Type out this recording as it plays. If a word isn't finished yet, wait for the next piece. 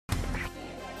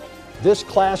This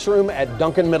classroom at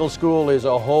Duncan Middle School is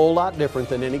a whole lot different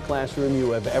than any classroom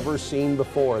you have ever seen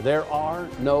before. There are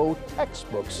no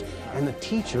textbooks, and the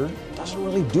teacher doesn't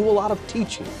really do a lot of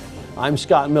teaching. I'm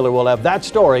Scott Miller. We'll have that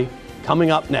story coming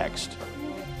up next.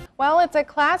 Well, it's a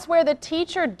class where the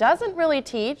teacher doesn't really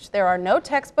teach. There are no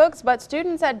textbooks, but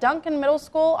students at Duncan Middle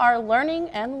School are learning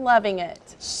and loving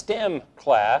it. STEM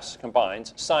class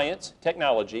combines science,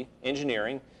 technology,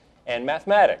 engineering, and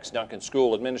mathematics. Duncan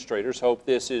school administrators hope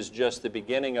this is just the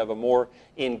beginning of a more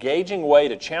engaging way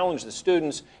to challenge the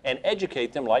students and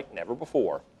educate them like never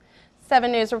before.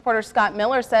 7 News reporter Scott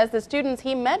Miller says the students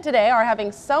he met today are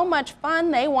having so much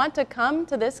fun they want to come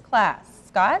to this class.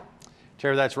 Scott?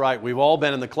 Terry, that's right. We've all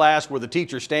been in the class where the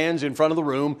teacher stands in front of the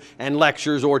room and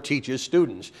lectures or teaches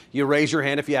students. You raise your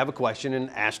hand if you have a question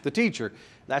and ask the teacher.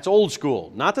 That's old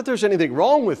school. Not that there's anything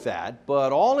wrong with that,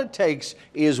 but all it takes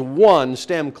is one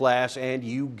STEM class and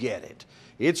you get it.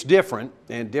 It's different,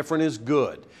 and different is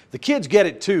good. The kids get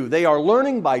it too. They are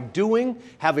learning by doing,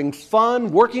 having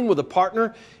fun, working with a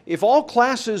partner. If all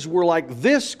classes were like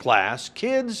this class,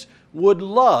 kids would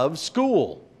love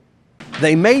school.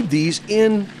 They made these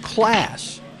in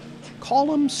class. Call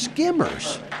them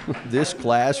skimmers. This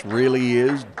class really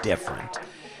is different.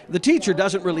 The teacher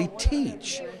doesn't really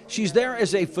teach. She's there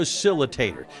as a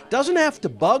facilitator. Doesn't have to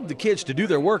bug the kids to do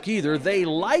their work either. They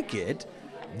like it,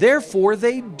 therefore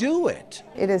they do it.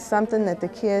 It is something that the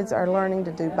kids are learning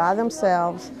to do by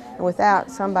themselves and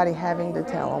without somebody having to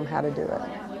tell them how to do it.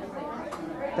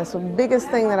 That's the biggest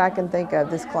thing that I can think of,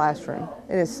 this classroom.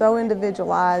 It is so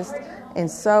individualized and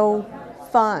so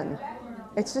fun.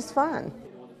 It's just fun.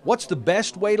 What's the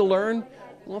best way to learn?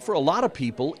 Well, for a lot of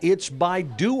people, it's by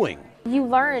doing. You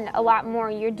learn a lot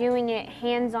more. You're doing it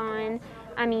hands-on.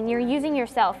 I mean, you're using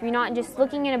yourself. You're not just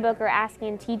looking in a book or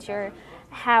asking a teacher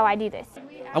how I do this.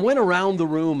 I went around the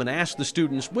room and asked the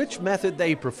students which method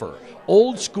they prefer.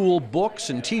 Old school books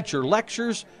and teacher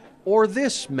lectures or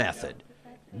this method.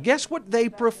 Guess what they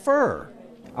prefer?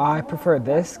 I prefer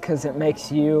this because it makes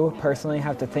you personally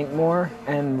have to think more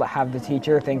and have the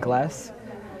teacher think less.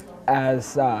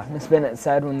 As Ms. Bennett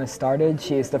said when this started,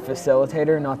 she is the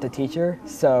facilitator, not the teacher,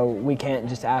 so we can't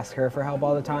just ask her for help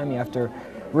all the time. You have to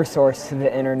resource to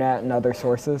the internet and other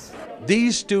sources.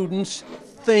 These students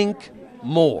think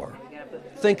more.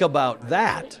 Think about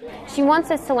that. She wants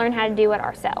us to learn how to do it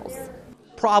ourselves.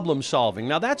 Problem solving.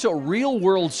 Now that's a real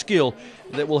world skill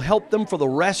that will help them for the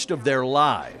rest of their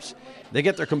lives. They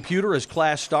get their computer as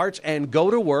class starts and go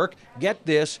to work, get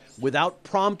this, without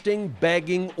prompting,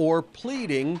 begging, or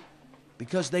pleading,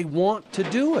 because they want to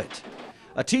do it.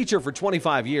 A teacher for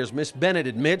 25 years, Miss Bennett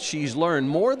admits she's learned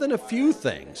more than a few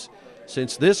things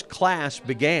since this class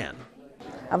began.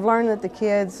 I've learned that the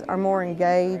kids are more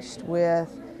engaged with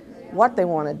what they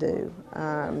want to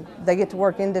do. They get to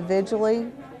work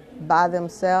individually, by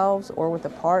themselves, or with a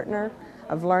partner.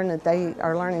 I've learned that they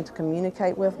are learning to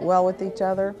communicate well with each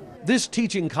other. This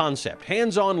teaching concept,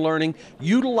 hands-on learning,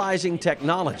 utilizing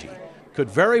technology, could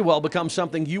very well become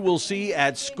something you will see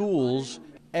at schools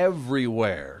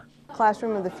everywhere.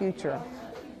 Classroom of the future.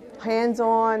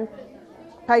 Hands-on,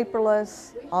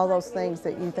 paperless, all those things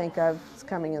that you think of is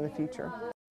coming in the future.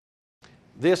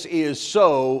 This is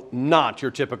so not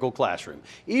your typical classroom.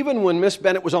 Even when Miss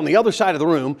Bennett was on the other side of the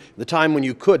room, the time when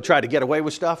you could try to get away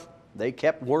with stuff, they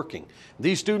kept working.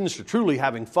 These students are truly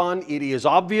having fun. It is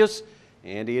obvious,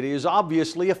 and it is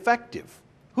obviously effective.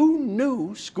 Who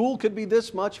knew school could be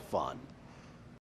this much fun?